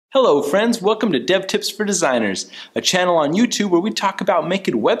Hello friends, welcome to Dev Tips for Designers, a channel on YouTube where we talk about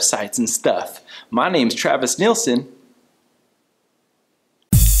making websites and stuff. My name's Travis Nielsen.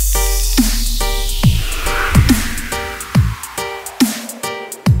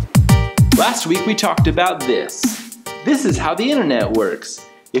 Last week we talked about this. This is how the internet works.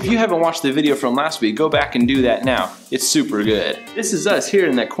 If you haven't watched the video from last week, go back and do that now. It's super good. This is us here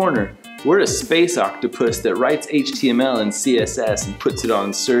in that corner. We're a space octopus that writes HTML and CSS and puts it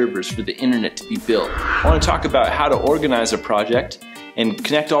on servers for the internet to be built. I want to talk about how to organize a project and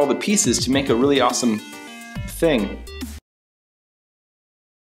connect all the pieces to make a really awesome thing.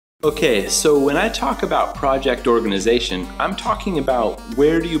 Okay, so when I talk about project organization, I'm talking about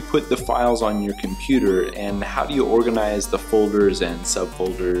where do you put the files on your computer and how do you organize the folders and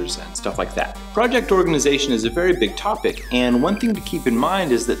subfolders and stuff like that. Project organization is a very big topic, and one thing to keep in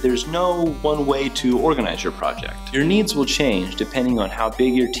mind is that there's no one way to organize your project. Your needs will change depending on how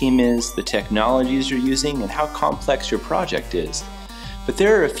big your team is, the technologies you're using, and how complex your project is. But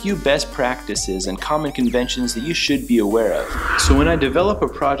there are a few best practices and common conventions that you should be aware of. So when I develop a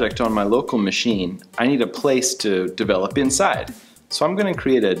project on my local machine, I need a place to develop inside. So I'm going to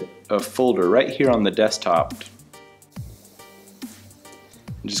create a folder right here on the desktop.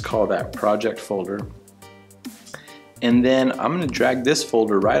 Just call that project folder. And then I'm going to drag this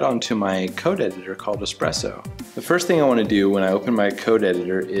folder right onto my code editor called Espresso. The first thing I want to do when I open my code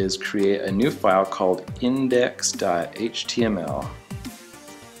editor is create a new file called index.html.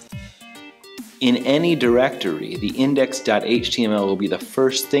 In any directory, the index.html will be the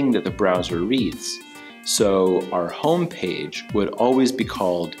first thing that the browser reads. So our home page would always be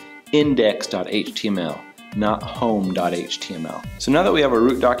called index.html, not home.html. So now that we have a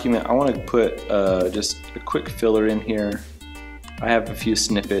root document, I want to put just a quick filler in here. I have a few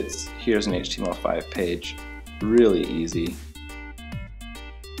snippets. Here's an HTML5 page. Really easy.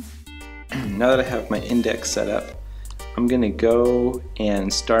 Now that I have my index set up, I'm going to go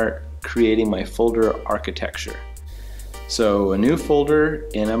and start creating my folder architecture. So a new folder,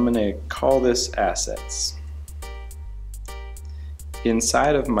 and I'm going to call this assets.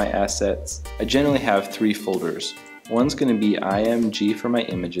 Inside of my assets, I generally have three folders. One's going to be IMG for my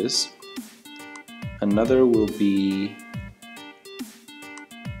images. Another will be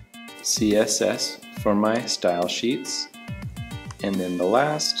CSS for my style sheets. And then the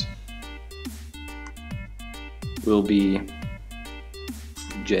last will be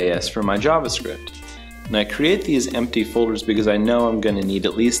JS for my JavaScript. And I create these empty folders because I know I'm going to need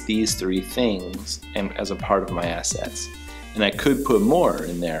at least these three things as a part of my assets. And I could put more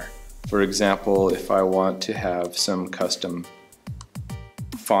in there. For example, if I want to have some custom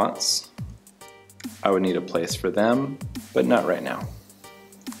fonts, I would need a place for them, but not right now.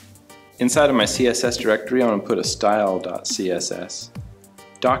 Inside of my CSS directory, I'm going to put a style.css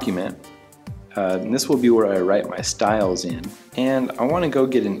document. And this will be where I write my styles in. And I want to go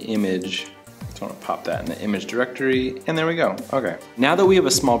get an image. So I want to pop that in the image directory, and there we go. Okay. Now that we have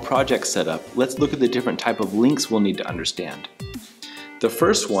a small project set up, let's look at the different type of links we'll need to understand. The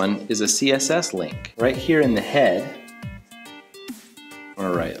first one is a CSS link. Right here in the head, I'm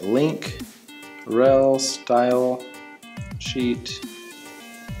going to write link, rel, style, sheet.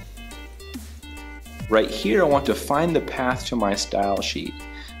 Right here I want to find the path to my style sheet.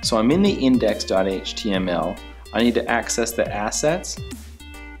 So I'm in the index.html. I need to access the assets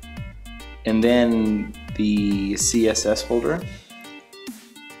and then the CSS folder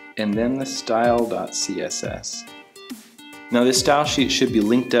and then the style.css. Now this style sheet should be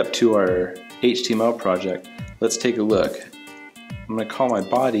linked up to our HTML project. Let's take a look. I'm going to call my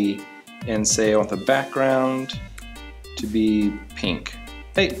body and say I want the background to be pink.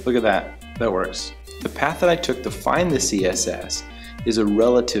 Hey, look at that. That works. The path that I took to find the CSS is a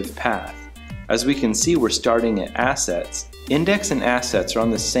relative path. As we can see, we're starting at assets. Index and assets are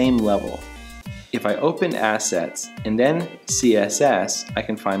on the same level. If I open assets and then CSS, I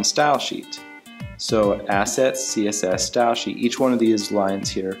can find style sheet. So assets, CSS, style sheet, each one of these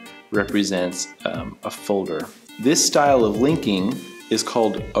lines here represents a folder. This style of linking is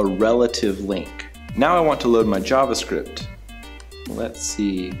called a relative link. Now I want to load my JavaScript. Let's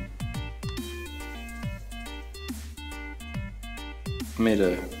see. I made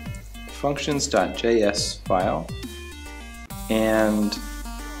a functions.js file, and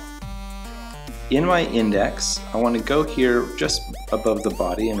in my index I want to go here just above the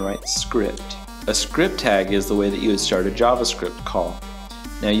body and write script. A script tag is the way that you would start a JavaScript call.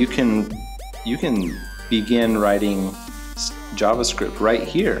 Now you can begin writing JavaScript right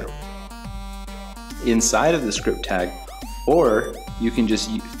here inside of the script tag, or you can just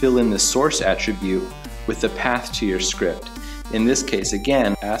fill in the source attribute with the path to your script. in this case,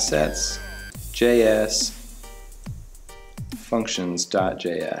 again, assets, JS,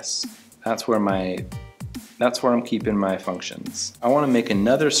 functions.js. That's where I'm keeping my functions. I want to make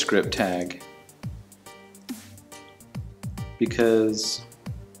another script tag because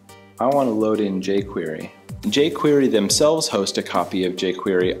I want to load in jQuery. jQuery themselves host a copy of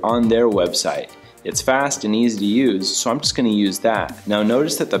jQuery on their website. It's fast and easy to use, so I'm just going to use that. Now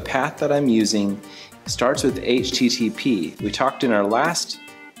notice that the path that I'm using starts with HTTP. We talked in our last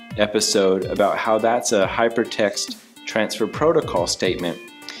episode about how that's a hypertext transfer protocol statement.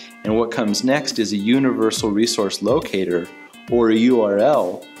 And what comes next is a universal resource locator, or a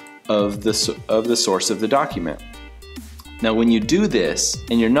URL, of the source of the document. Now when you do this,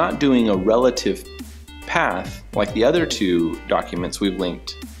 and you're not doing a relative path like the other two documents we've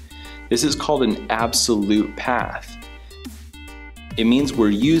linked, this is called an absolute path. It means we're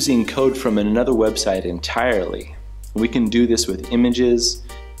using code from another website entirely. We can do this with images,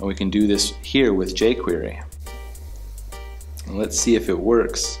 and we can do this here with jQuery. And let's see if it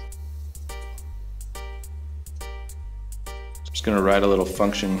works. I'm just going to write a little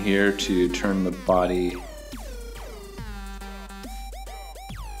function here to turn the body.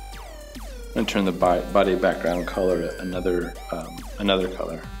 I'm going to turn the body background color another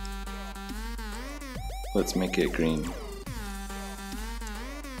color. Let's make it green.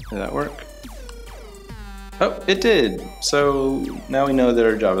 Did that work? Oh, it did! So now we know that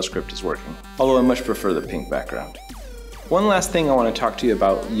our JavaScript is working. Although I much prefer the pink background. One last thing I want to talk to you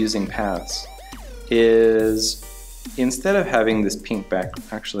about using paths is instead of having this pink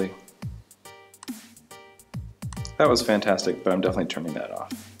actually, that was fantastic, but I'm definitely turning that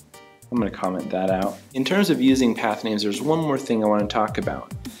off. I'm going to comment that out. In terms of using path names, there's one more thing I want to talk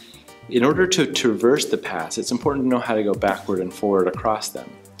about. In order to traverse the paths, it's important to know how to go backward and forward across them.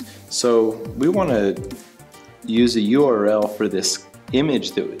 So we want to use a URL for this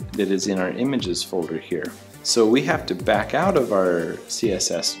image that is in our images folder here. So we have to back out of our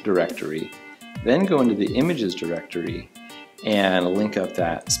CSS directory, then go into the images directory and link up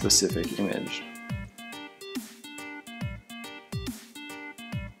that specific image.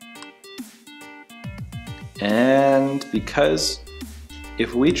 And because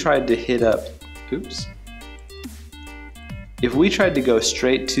if we tried to hit up, if we tried to go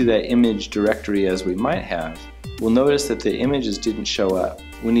straight to that image directory as we might have, we'll notice that the images didn't show up.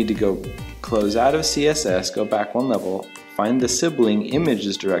 We need to go close out of CSS, go back one level, find the sibling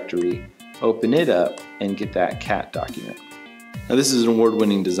images directory, open it up, and get that cat document. Now this is an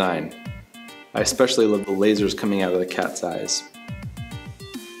award-winning design. I especially love the lasers coming out of the cat's eyes.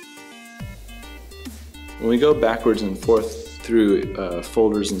 When we go backwards and forth through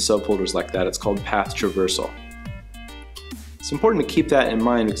folders and subfolders like that, it's called path traversal. It's important to keep that in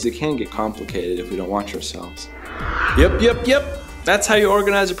mind because it can get complicated if we don't watch ourselves. Yep. That's how you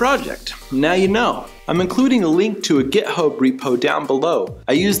organize a project. Now you know. I'm including a link to a GitHub repo down below.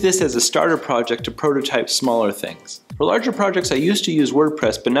 I use this as a starter project to prototype smaller things. For larger projects, I used to use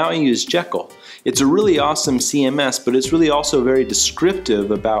WordPress, but now I use Jekyll. It's a really awesome CMS, but it's really also very descriptive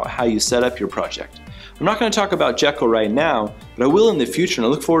about how you set up your project. I'm not going to talk about Jekyll right now, but I will in the future, and I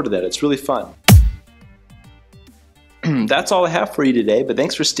look forward to that. It's really fun. That's all I have for you today, but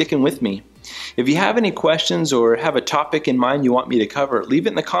thanks for sticking with me. If you have any questions or have a topic in mind you want me to cover, leave it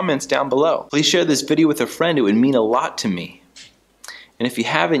in the comments down below. Please share this video with a friend. It would mean a lot to me. And if you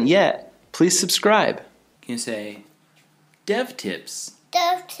haven't yet, please subscribe. Can you say, Dev Tips?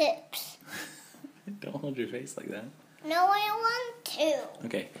 Dev Tips. Don't hold your face like that. No, I want to.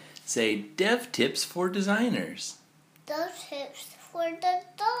 Okay. Say, Dev Tips for Designers. Dev Tips for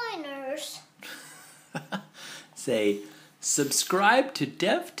Designers. Say, subscribe to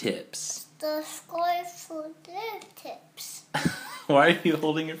Dev Tips. Subscribe for Dev Tips. Why are you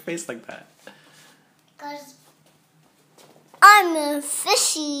holding your face like that? Because I'm a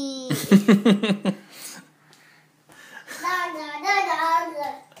fishy.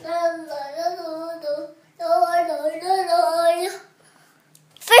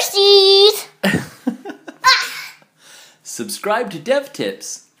 Fishies! Subscribe to Dev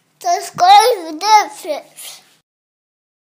Tips. Subscribe to Dev Tips.